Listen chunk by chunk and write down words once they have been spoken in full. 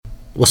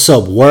What's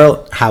up,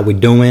 world? How we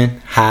doing?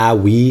 How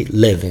we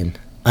living?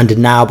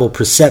 Undeniable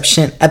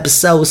Perception,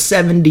 episode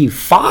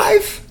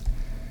 75.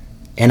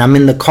 And I'm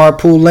in the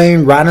carpool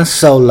lane riding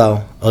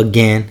solo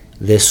again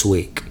this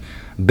week.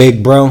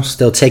 Big bro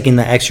still taking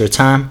the extra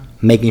time,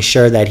 making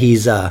sure that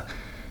he's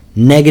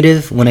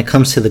negative when it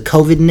comes to the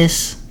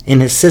COVIDness in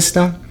his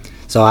system.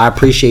 So I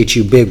appreciate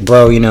you, big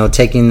bro,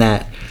 taking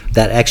that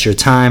extra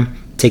time,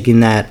 taking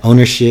that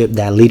ownership,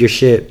 that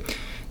leadership,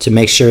 to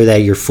make sure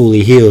that you're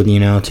fully healed,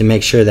 to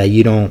make sure that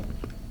you don't,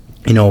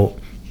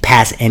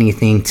 pass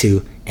anything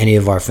to any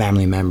of our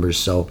family members.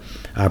 So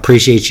I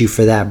appreciate you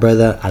for that,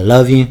 brother. I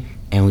love you,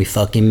 and we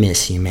fucking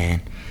miss you,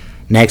 man.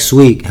 Next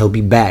week, he'll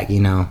be back,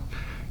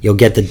 You'll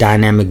get the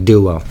dynamic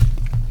duo.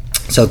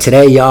 So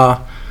today,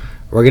 y'all,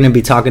 we're going to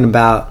be talking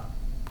about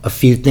a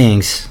few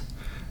things.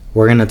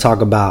 We're going to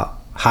talk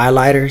about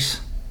highlighters.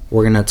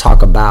 We're going to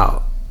talk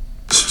about,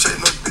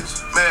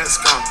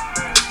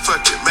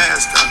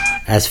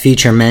 as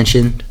feature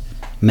mentioned,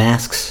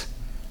 masks,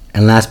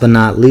 and last but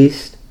not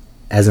least,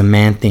 as a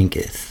man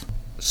thinketh.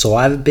 So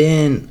I've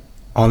been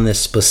on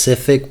this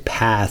specific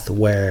path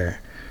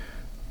where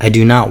I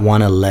do not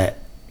want to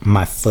let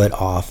my foot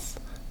off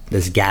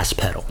this gas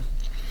pedal.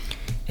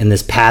 And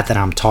this path that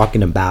I'm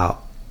talking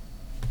about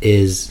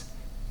is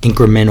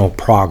incremental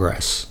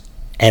progress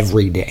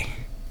every day.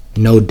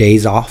 No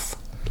days off,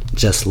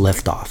 just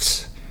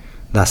lift-offs.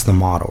 That's the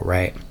model,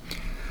 right?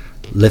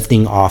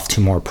 Lifting off to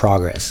more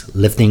progress,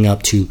 lifting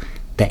up to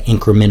the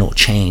incremental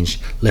change,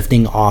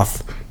 lifting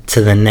off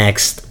to the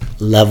next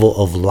level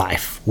of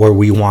life where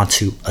we want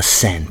to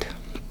ascend.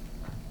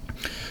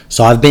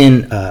 So I've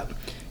been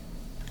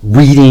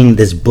reading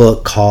this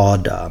book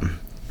called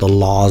The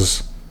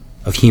Laws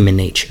of Human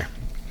Nature.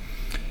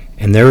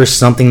 And there was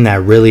something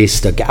that really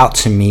stuck out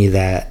to me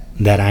that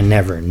I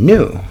never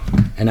knew.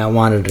 And I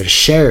wanted to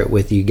share it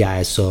with you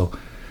guys so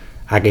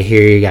I could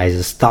hear you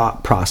guys'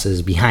 thought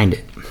process behind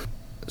it.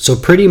 So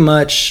pretty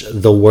much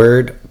the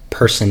word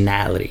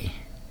personality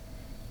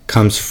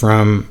comes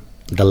from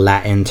the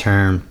Latin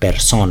term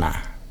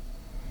persona,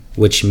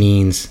 which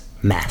means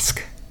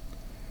mask.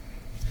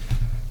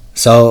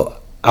 So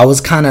I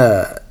was kind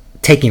of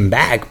taken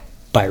back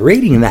by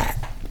reading that.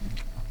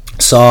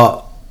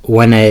 So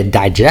when it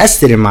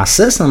digested in my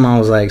system, I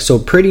was like, so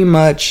pretty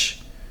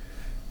much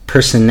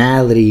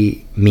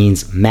personality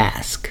means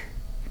mask.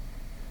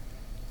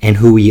 And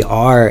who we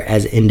are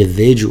as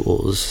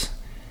individuals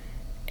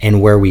and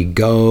where we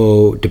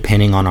go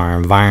depending on our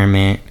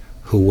environment,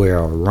 who we're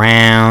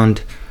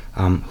around,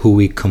 who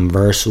we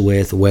converse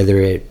with, whether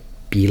it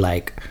be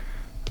like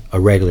a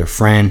regular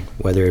friend,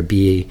 whether it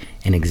be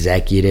an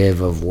executive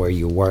of where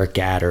you work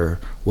at or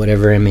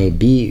whatever it may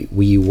be,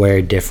 we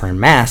wear different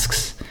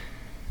masks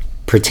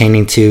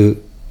pertaining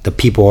to the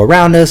people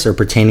around us or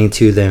pertaining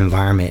to the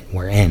environment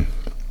we're in.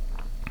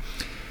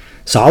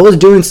 So I was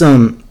doing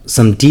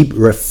some deep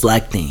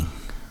reflecting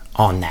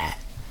on that.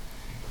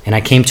 And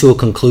I came to a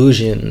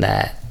conclusion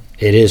that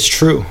it is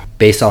true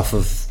based off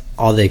of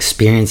all the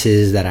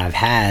experiences that I've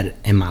had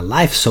in my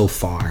life so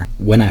far.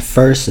 When I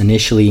first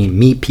initially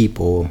meet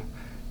people,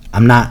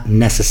 I'm not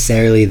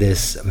necessarily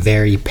this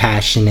very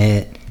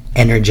passionate,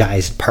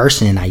 energized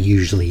person I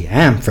usually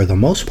am for the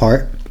most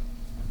part.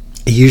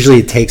 It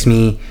usually takes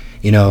me,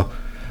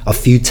 a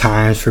few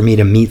times for me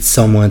to meet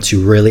someone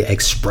to really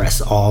express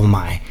all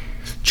my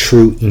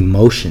true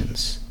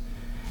emotions.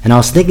 And I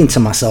was thinking to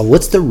myself,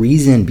 what's the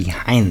reason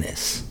behind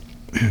this?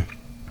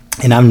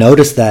 And I've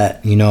noticed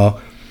that,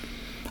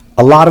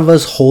 a lot of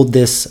us hold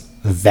this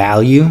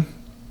value.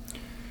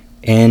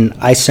 And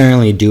I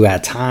certainly do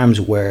at times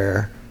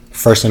where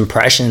first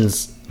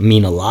impressions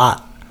mean a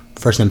lot.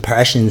 First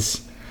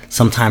impressions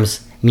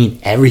sometimes mean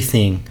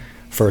everything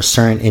for a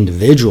certain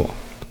individual.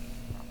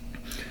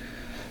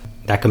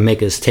 That could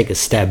make us take a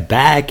step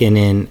back. And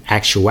in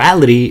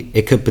actuality,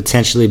 it could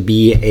potentially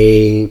be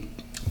a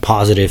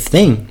positive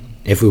thing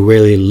if we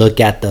really look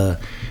at the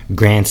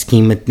grand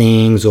scheme of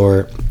things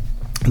or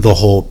the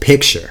whole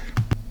picture.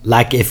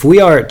 Like if we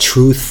are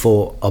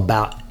truthful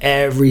about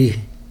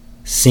every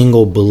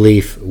single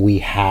belief we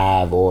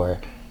have, or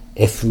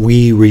if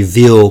we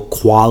reveal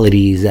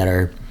qualities that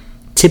are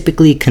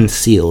typically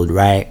concealed,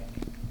 right?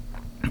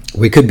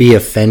 We could be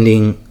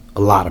offending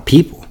a lot of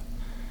people.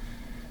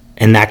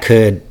 And that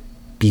could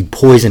be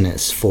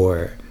poisonous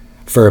for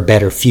a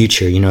better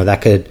future.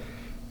 That could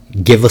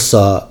give us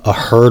a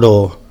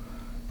hurdle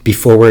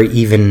before we're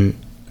even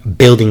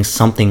building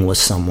something with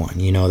someone.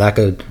 That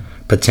could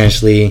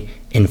potentially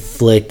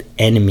inflict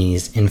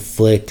enemies,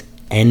 inflict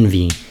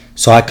envy.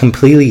 So I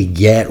completely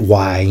get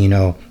why,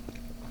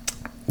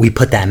 we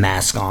put that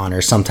mask on,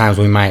 or sometimes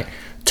we might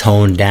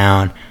tone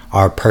down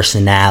our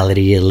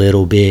personality a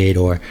little bit,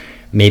 or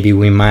maybe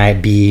we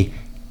might be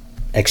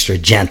extra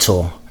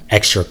gentle,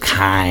 extra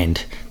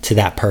kind to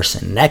that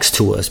person next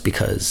to us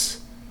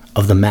because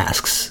of the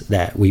masks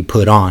that we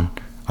put on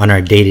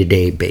our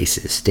day-to-day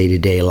basis,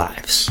 day-to-day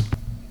lives.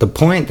 The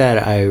point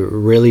that I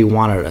really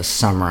wanted to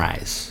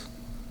summarize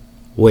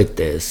with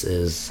this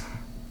is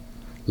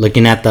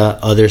looking at the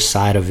other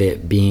side of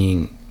it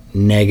being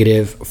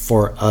negative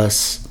for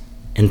us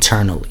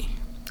internally.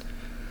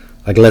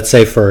 Like, let's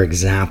say, for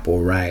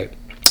example, right,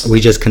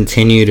 we just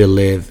continue to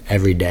live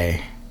every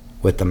day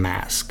with the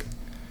mask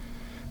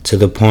to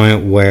the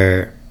point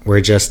where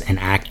we're just an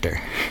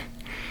actor.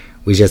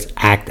 We just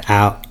act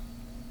out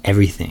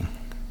everything.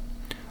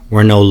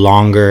 We're no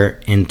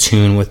longer in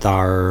tune with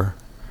our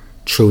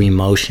true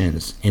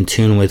emotions, in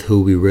tune with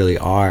who we really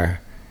are,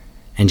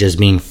 and just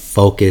being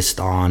focused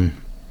on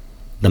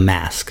the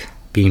mask,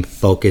 being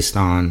focused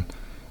on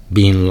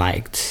being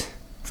liked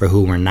for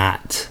who we're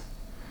not.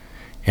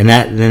 And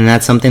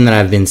that's something that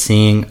I've been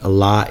seeing a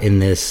lot in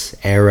this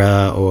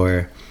era,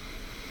 or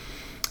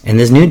in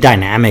this new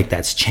dynamic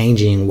that's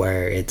changing,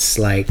 where it's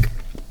like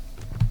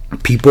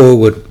people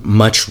would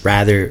much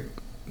rather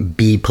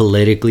be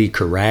politically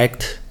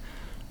correct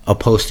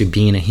opposed to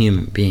being a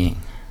human being.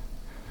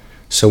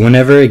 So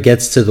whenever it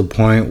gets to the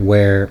point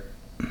where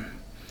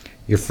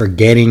you're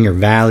forgetting your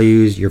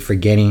values, you're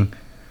forgetting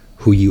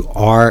who you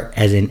are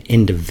as an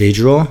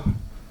individual,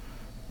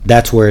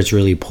 that's where it's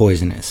really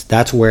poisonous.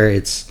 That's where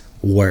it's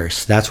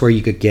worse. That's where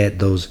you could get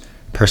those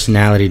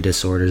personality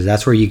disorders.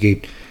 That's where you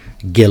could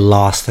get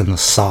lost in the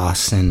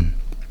sauce and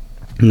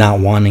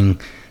not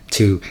wanting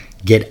to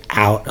get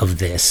out of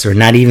this, or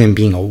not even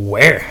being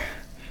aware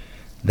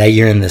that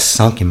you're in this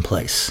sunken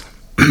place.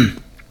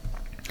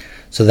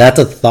 So that's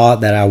a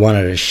thought that I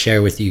wanted to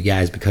share with you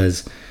guys,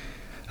 because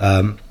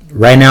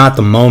right now at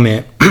the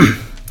moment,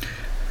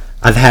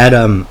 I've had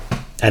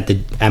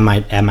at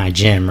my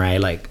gym, right?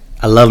 Like,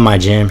 I love my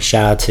gym.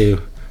 Shout out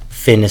to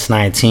Fitness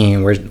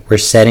 19. We're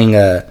setting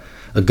a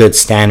good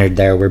standard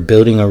there. We're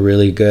building a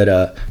really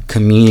good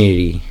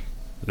community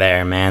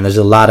there, man. There's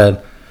a lot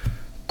of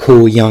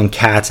cool young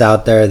cats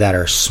out there that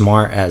are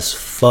smart as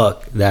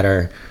fuck, that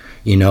are,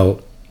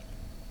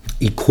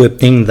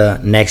 equipping the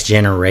next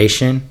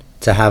generation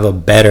to have a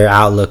better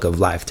outlook of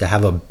life, to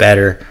have a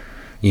better,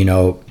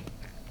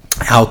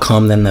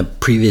 outcome than the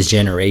previous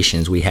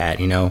generations we had,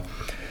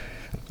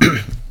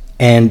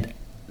 And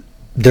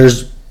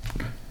there's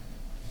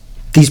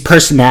these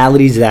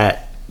personalities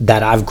that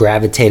I've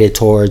gravitated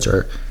towards,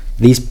 or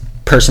these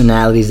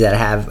personalities that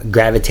have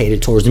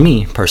gravitated towards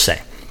me, per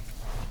se.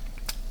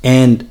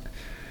 And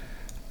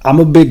I'm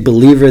a big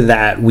believer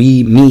that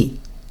we meet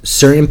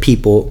certain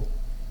people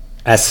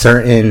at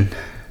certain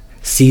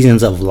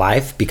seasons of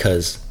life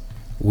because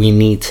we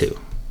need to.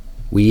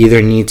 We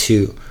either need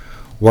to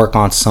work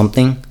on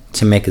something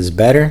to make us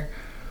better,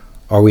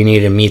 or we need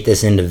to meet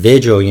this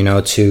individual,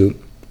 to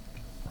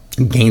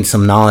gain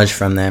some knowledge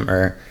from them,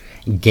 or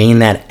gain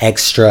that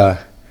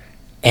extra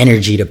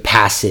energy to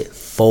pass it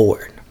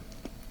forward.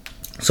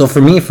 So for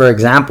me, for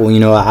example,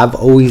 I've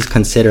always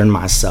considered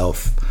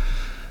myself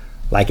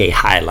like a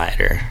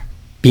highlighter,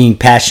 being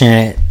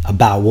passionate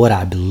about what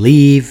I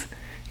believe,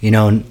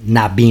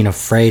 not being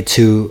afraid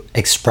to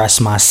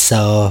express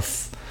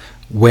myself,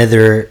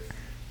 whether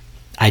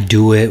I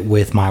do it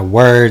with my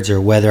words or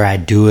whether I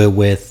do it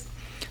with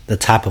the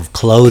type of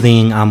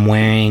clothing I'm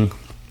wearing,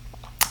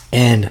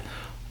 and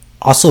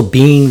also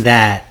being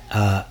that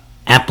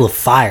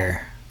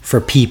amplifier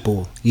for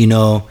people, in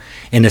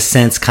a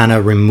sense, kind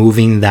of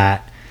removing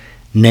that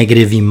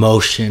negative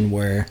emotion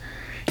where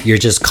you're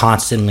just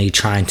constantly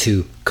trying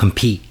to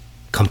compete.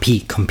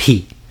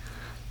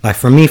 Like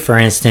for me, for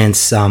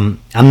instance, I'm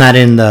not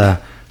in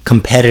the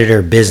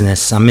competitor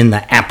business. I'm in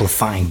the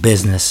amplifying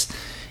business,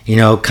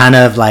 kind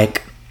of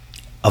like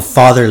a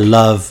father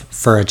love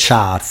for a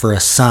child, for a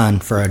son,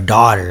 for a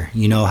daughter,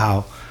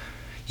 how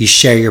you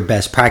share your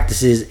best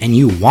practices and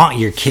you want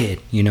your kid,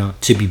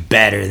 to be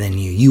better than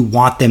you. You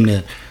want them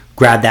to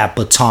grab that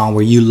baton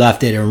where you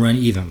left it and run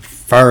even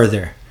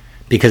further,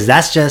 because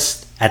that's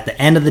just, at the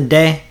end of the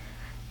day,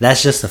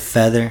 that's just a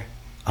feather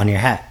on your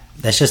hat.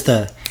 That's just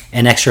an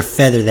extra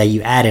feather that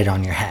you added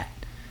on your hat.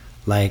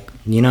 Like,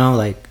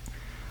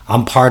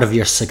 I'm part of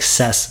your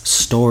success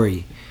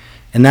story.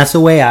 And that's the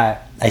way I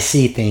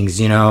see things,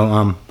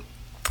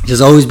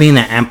 just always being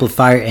that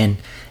amplifier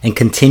and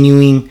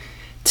continuing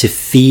to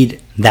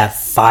feed that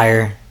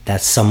fire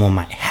that someone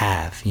might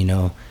have,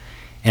 And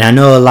I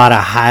know a lot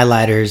of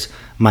highlighters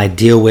might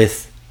deal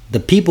with the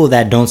people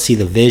that don't see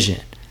the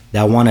vision,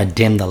 that want to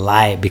dim the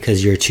light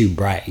because you're too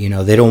bright.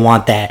 They don't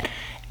want that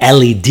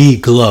LED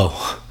glow.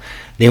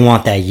 They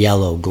want that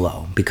yellow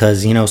glow,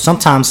 because,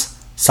 sometimes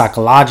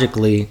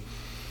psychologically,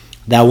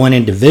 that one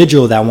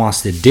individual that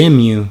wants to dim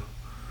you,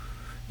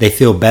 they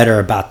feel better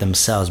about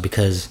themselves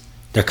because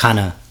they're kind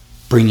of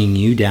bringing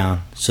you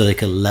down so they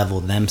could level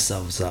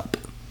themselves up.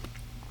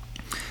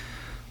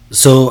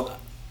 So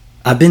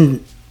I've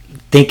been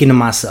thinking to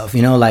myself,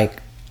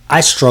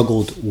 I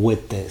struggled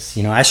with this.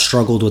 I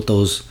struggled with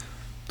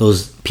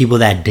those people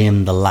that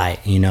dim the light,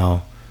 and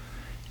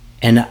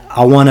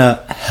I want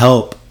to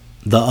help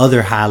the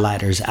other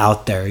highlighters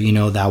out there,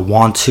 that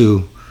want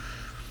to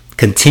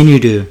continue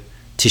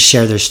to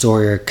share their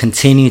story, or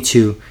continue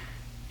to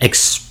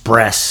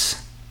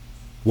express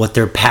what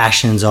their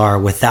passions are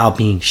without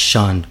being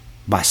shunned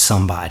by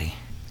somebody.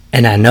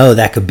 And I know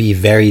that could be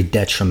very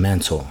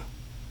detrimental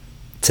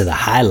to the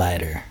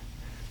highlighter,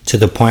 to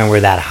the point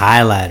where that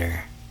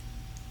highlighter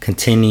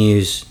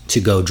continues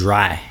to go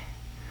dry,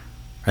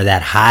 or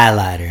that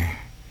highlighter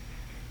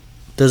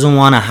doesn't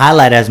want to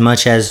highlight as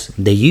much as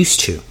they used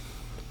to.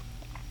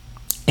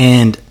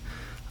 And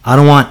I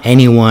don't want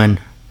anyone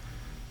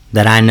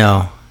that I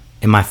know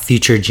in my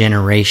future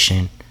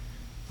generation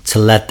to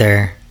let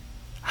their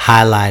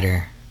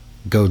highlighter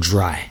go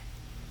dry.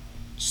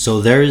 So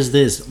there is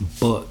this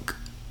book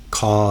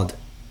called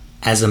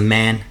As a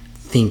Man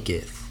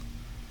Thinketh,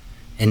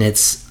 and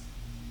it's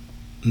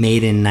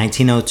made in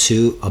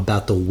 1902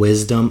 about the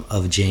wisdom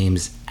of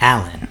James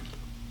Allen.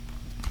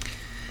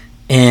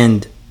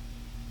 And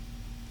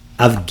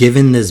I've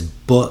given this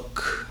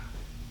book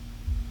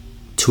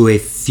to a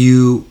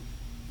few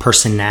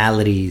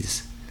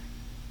personalities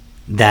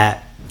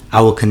that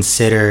I will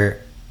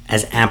consider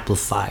as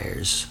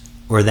amplifiers,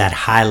 or that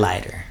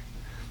highlighter,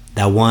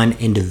 that one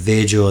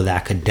individual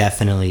that could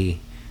definitely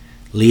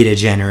lead a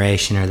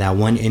generation, or that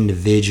one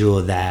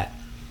individual that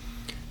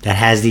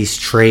has these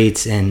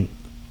traits and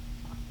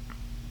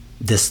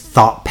this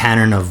thought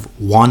pattern of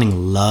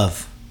wanting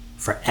love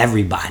for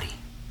everybody.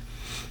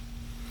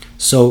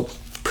 So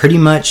pretty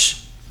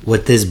much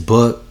what this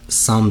book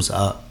sums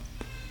up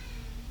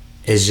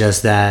is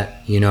just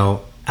that,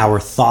 our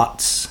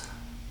thoughts,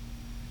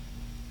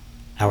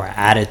 our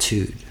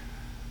attitude,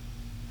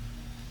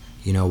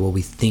 what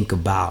we think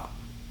about,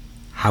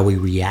 how we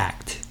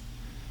react,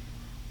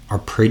 are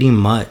pretty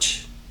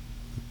much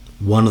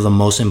one of the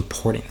most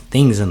important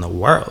things in the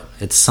world.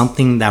 It's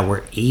something that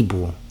we're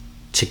able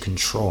to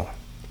control.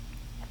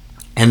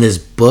 And this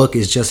book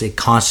is just a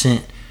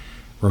constant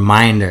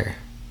reminder,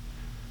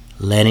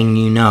 letting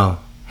you know,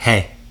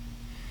 hey,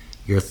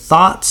 your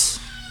thoughts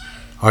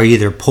are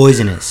either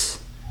poisonous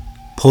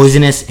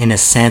in a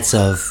sense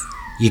of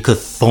you could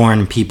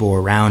thorn people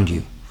around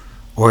you,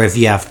 or if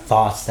you have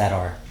thoughts that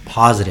are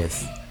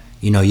positive,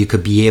 you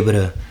could be able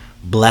to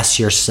bless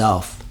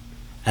yourself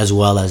as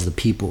well as the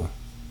people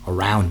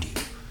around you.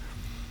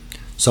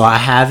 So I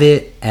have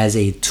it as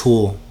a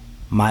tool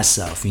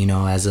myself,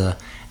 as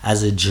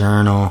a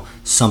journal,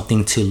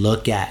 something to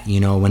look at,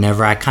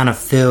 whenever I kind of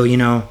feel,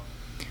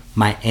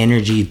 my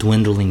energy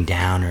dwindling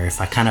down, or if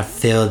I kind of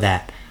feel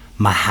that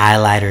my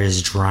highlighter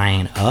is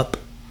drying up,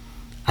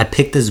 I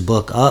pick this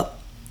book up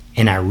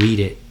and I read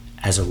it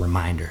as a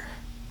reminder.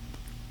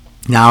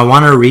 Now I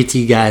want to read to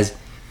you guys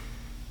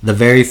the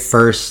very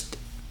first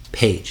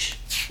page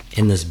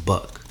in this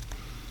book.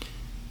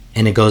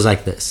 And it goes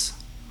like this.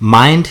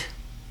 Mind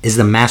is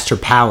the master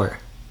power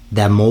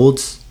that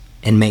molds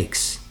and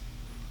makes.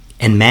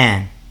 And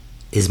man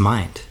is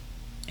mind,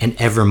 and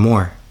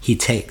evermore he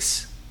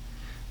takes.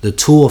 The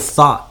tool of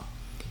thought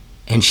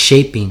and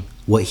shaping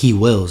what he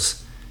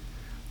wills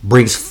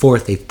brings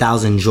forth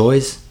 1,000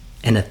 joys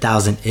and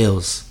 1,000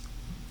 ills.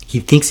 He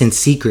thinks in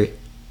secret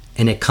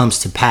and it comes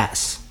to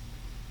pass.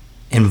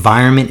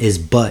 Environment is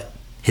but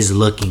his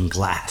looking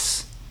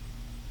glass.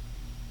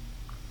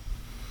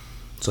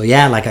 So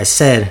yeah, like I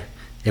said,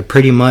 it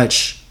pretty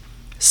much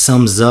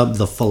sums up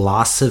the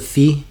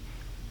philosophy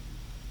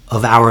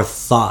of our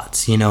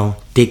thoughts,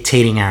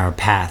 dictating our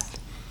path.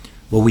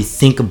 What we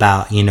think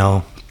about,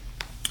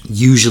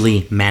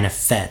 usually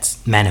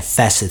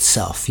manifests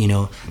itself.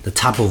 The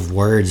type of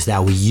words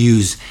that we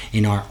use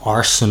in our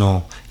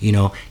arsenal,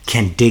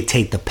 can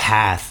dictate the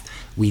path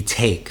we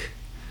take.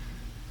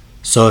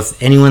 So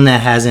if anyone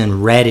that hasn't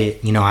read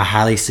it, I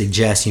highly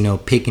suggest,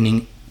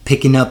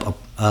 picking up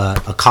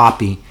a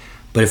copy.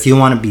 But if you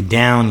want to be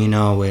down,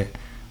 with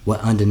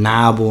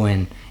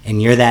UndenEYEable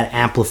and you're that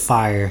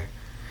amplifier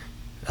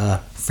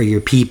for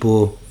your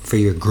people, for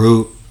your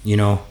group,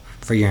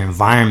 for your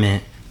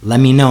environment, let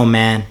me know,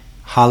 man.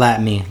 Holla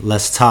at me.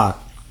 Let's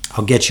talk.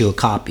 I'll get you a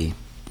copy.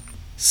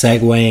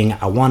 Segueing,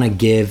 I want to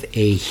give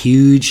a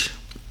huge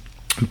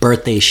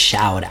birthday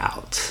shout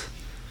out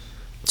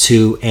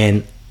to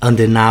an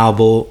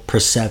UndenEYEable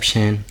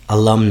Perception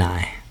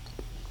alumni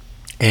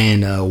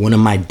and one of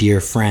my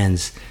dear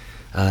friends,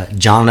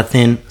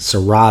 Jonathan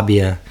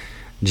Sarabia.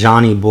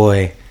 Johnny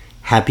boy,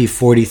 happy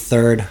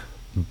 43rd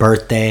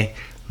birthday,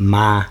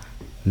 my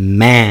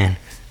man.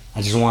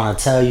 I just want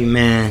to tell you,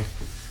 man,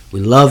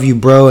 we love you,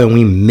 bro, and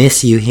we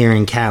miss you here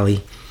in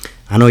Cali.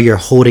 I know you're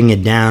holding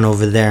it down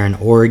over there in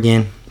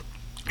Oregon,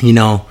 in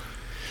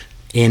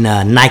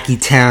Nike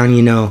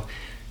Town,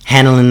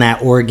 handling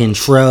that Oregon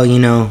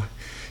Trail,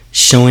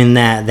 showing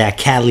that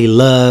Cali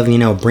love,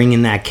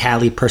 bringing that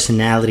Cali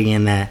personality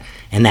and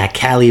that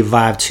Cali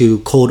vibe to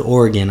cold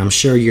Oregon. I'm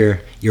sure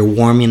you're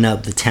warming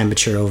up the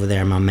temperature over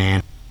there, my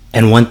man.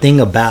 And one thing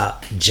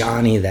about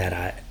Johnny that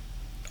I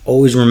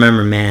always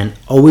remember, man,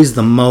 always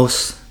the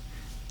most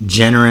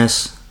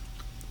generous,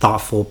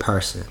 thoughtful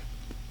person.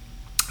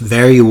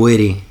 Very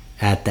witty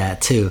at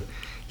that too.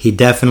 He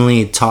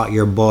definitely taught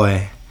your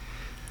boy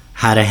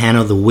how to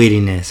handle the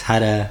wittiness, how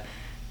to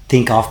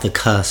think off the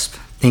cusp,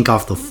 think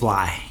off the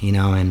fly,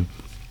 and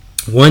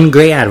one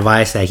great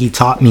advice that he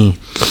taught me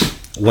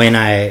when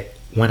I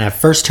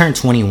first turned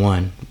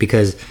 21,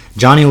 because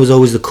Johnny was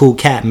always the cool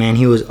cat, man.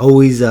 He was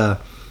always the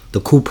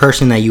cool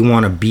person that you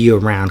want to be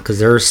around, because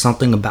there was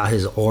something about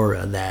his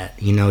aura that,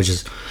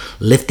 just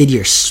lifted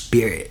your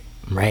spirit.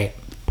 right?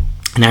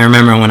 And I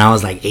remember when I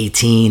was like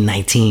 18,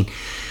 19,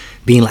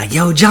 being like,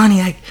 yo,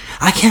 Johnny,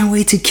 I can't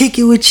wait to kick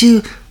it with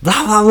you,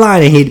 blah, blah, blah.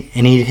 And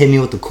he'd hit me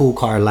with the cool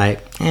card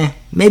like,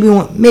 maybe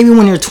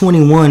when you're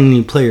 21 and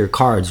you play your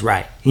cards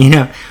right, you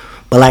know?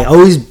 But like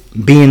always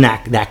being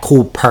that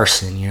cool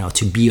person, you know,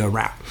 to be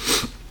around.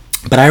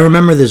 But I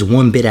remember this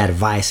one bit of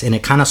advice, and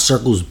it kind of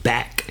circles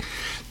back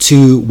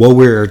to what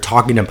we were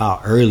talking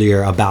about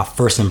earlier about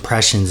first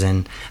impressions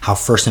and how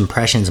first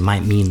impressions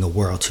might mean the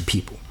world to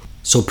people.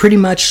 So pretty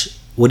much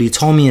what he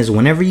told me is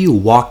whenever you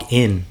walk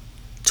in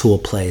to a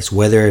place,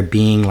 whether it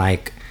being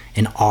like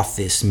an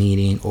office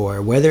meeting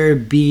or whether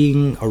it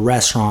being a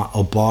restaurant,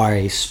 a bar,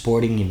 a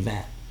sporting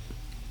event,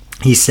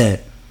 he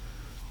said,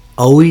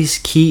 always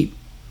keep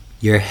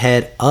your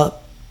head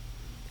up,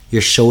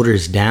 your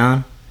shoulders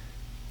down,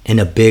 and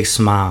a big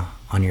smile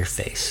on your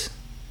face.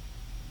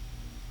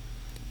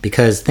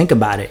 Because think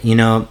about it, you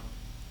know,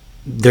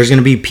 there's going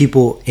to be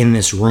people in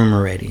this room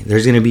already.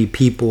 There's going to be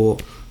people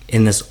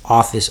in this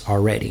office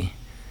already.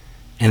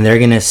 And they're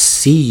going to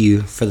see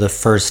you for the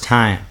first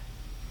time.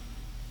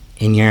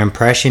 And your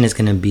impression is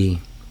going to be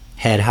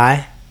head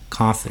high,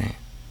 confident,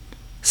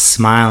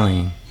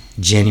 smiling,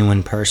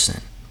 genuine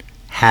person,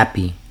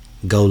 happy,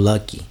 go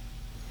lucky.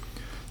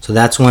 So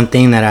that's one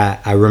thing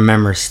that I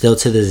remember still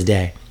to this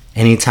day.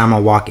 Anytime I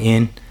walk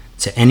in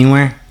to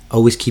anywhere,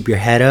 always keep your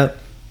head up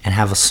and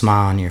have a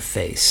smile on your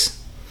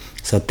face.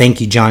 So thank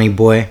you, Johnny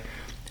boy.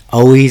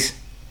 Always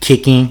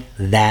kicking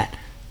that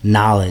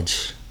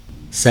knowledge.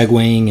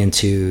 Segueing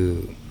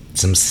into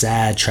some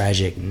sad,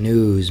 tragic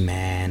news,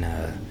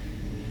 man.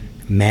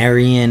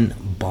 Marion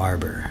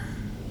Barber.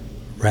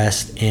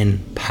 Rest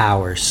in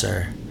power,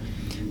 sir.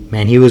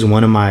 Man, he was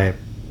one of my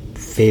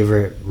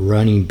favorite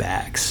running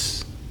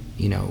backs,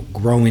 you know,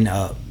 growing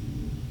up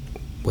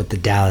with the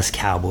Dallas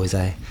Cowboys.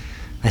 I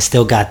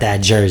still got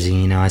that jersey,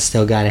 you know. I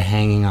still got it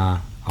hanging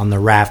on the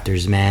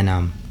rafters,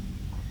 man.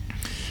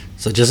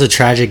 So just a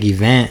tragic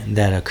event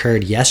that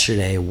occurred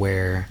yesterday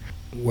where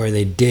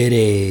they did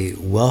a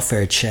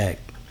welfare check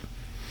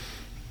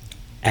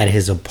at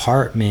his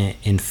apartment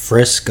in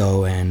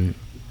Frisco, and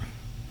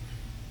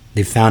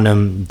they found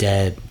him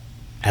dead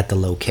at the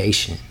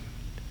location.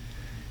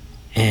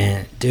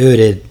 And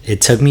dude,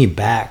 it took me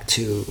back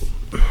to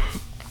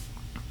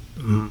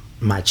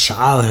my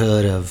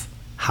childhood of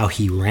how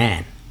he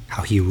ran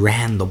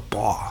the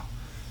ball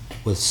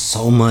with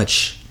so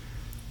much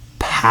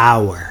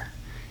power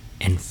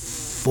and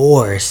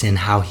force, and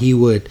how he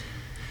would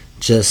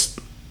just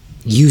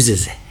use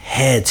his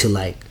head to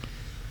like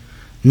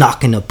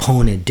knock an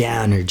opponent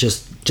down or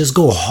just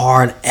go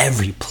hard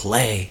every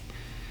play.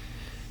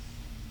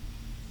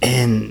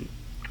 And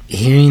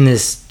hearing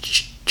this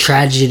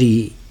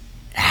tragedy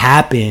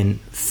happen,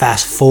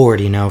 fast forward,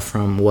 you know,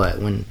 from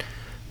when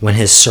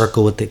his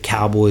circle with the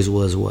Cowboys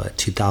was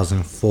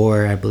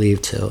 2004, I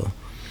believe, till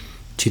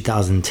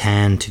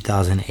 2010,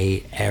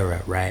 2008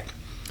 era, right?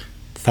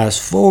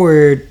 Fast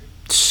forward,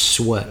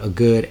 a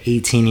good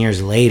 18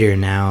 years later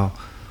now,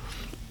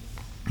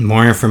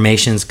 more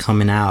information's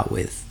coming out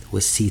with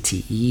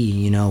CTE,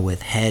 you know,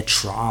 with head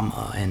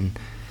trauma, and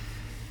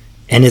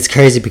it's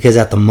crazy because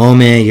at the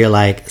moment you're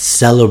like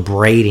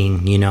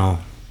celebrating, you know,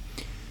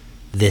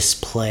 this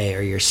play,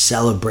 or you're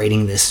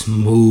celebrating this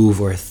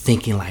move, or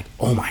thinking like,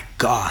 oh my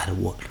God,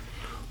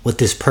 what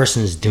this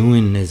person is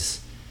doing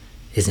is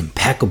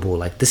impeccable,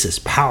 like this is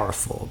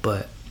powerful.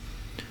 But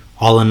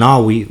all in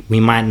all, we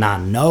might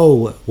not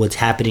know what's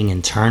happening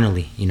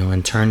internally, you know,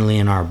 internally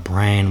in our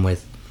brain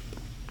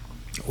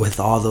with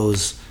all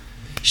those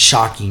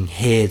shocking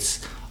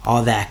hits,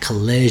 all that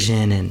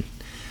collision, and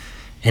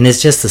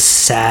it's just a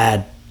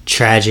sad,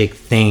 tragic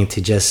thing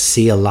to just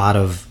see a lot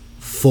of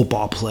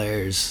football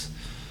players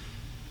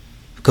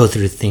go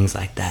through things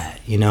like that,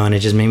 you know, and it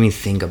just made me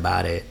think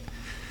about it.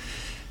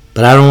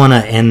 But I don't want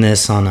to end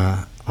this on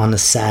a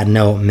sad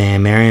note,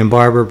 man. Marion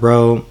Barber,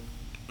 bro,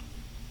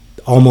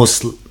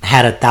 almost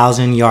had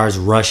 1,000 yards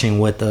rushing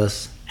with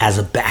us as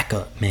a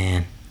backup,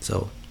 man.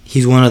 So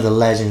he's one of the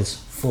legends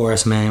for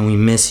us, man. We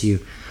miss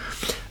you.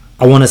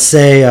 I want to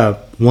say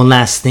one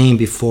last thing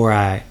before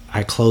I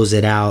close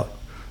it out.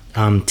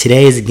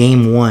 Today is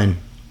game 1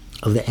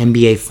 of the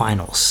NBA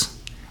Finals.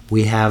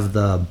 We have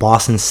the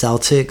Boston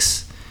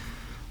Celtics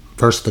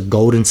versus the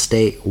Golden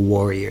State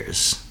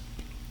Warriors.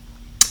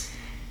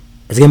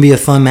 It's going to be a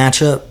fun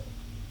matchup.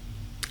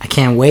 I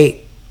can't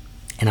wait.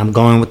 And I'm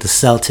going with the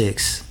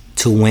Celtics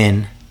to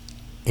win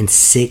in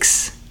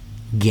 6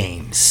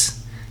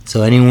 games.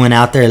 So anyone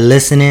out there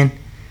listening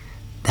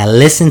that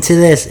listen to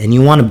this and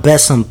you want to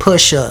bet some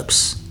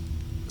push-ups,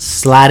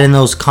 slide in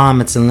those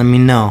comments and let me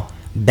know.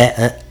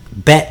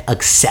 Bet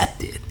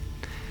accepted.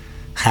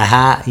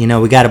 Haha, you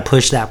know, we got to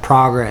push that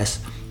progress,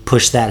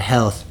 push that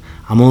health.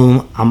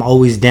 I'm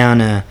always down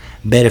to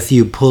bet a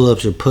few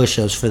pull-ups or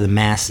push-ups for the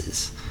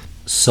masses.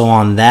 So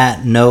on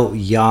that note,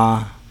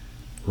 y'all,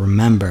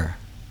 remember,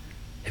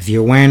 if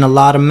you're wearing a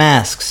lot of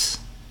masks,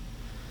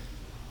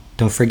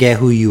 don't forget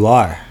who you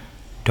are.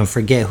 Don't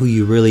forget who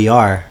you really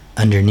are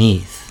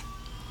underneath.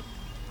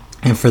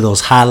 And for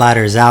those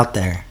highlighters out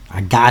there,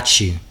 I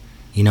got you.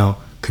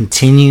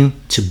 Continue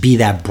to be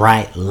that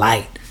bright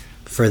light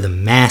for the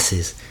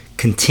masses.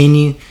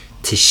 Continue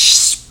to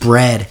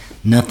spread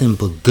nothing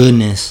but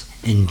goodness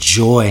and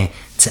joy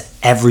to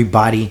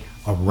everybody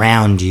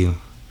around you.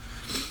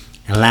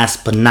 And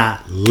last but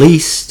not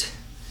least,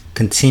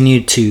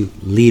 continue to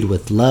lead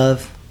with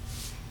love,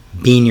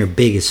 being your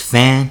biggest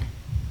fan,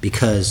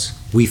 because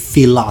we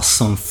feel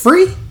awesome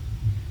free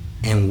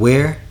and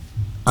we're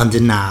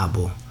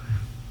undeniable.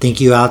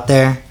 Thank you out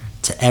there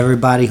to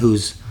everybody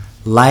who's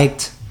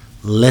liked,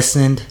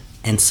 listened,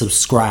 and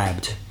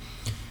subscribed.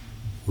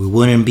 We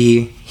wouldn't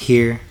be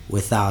here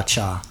without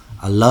y'all.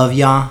 I love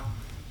y'all.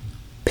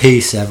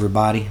 Peace,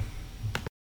 everybody.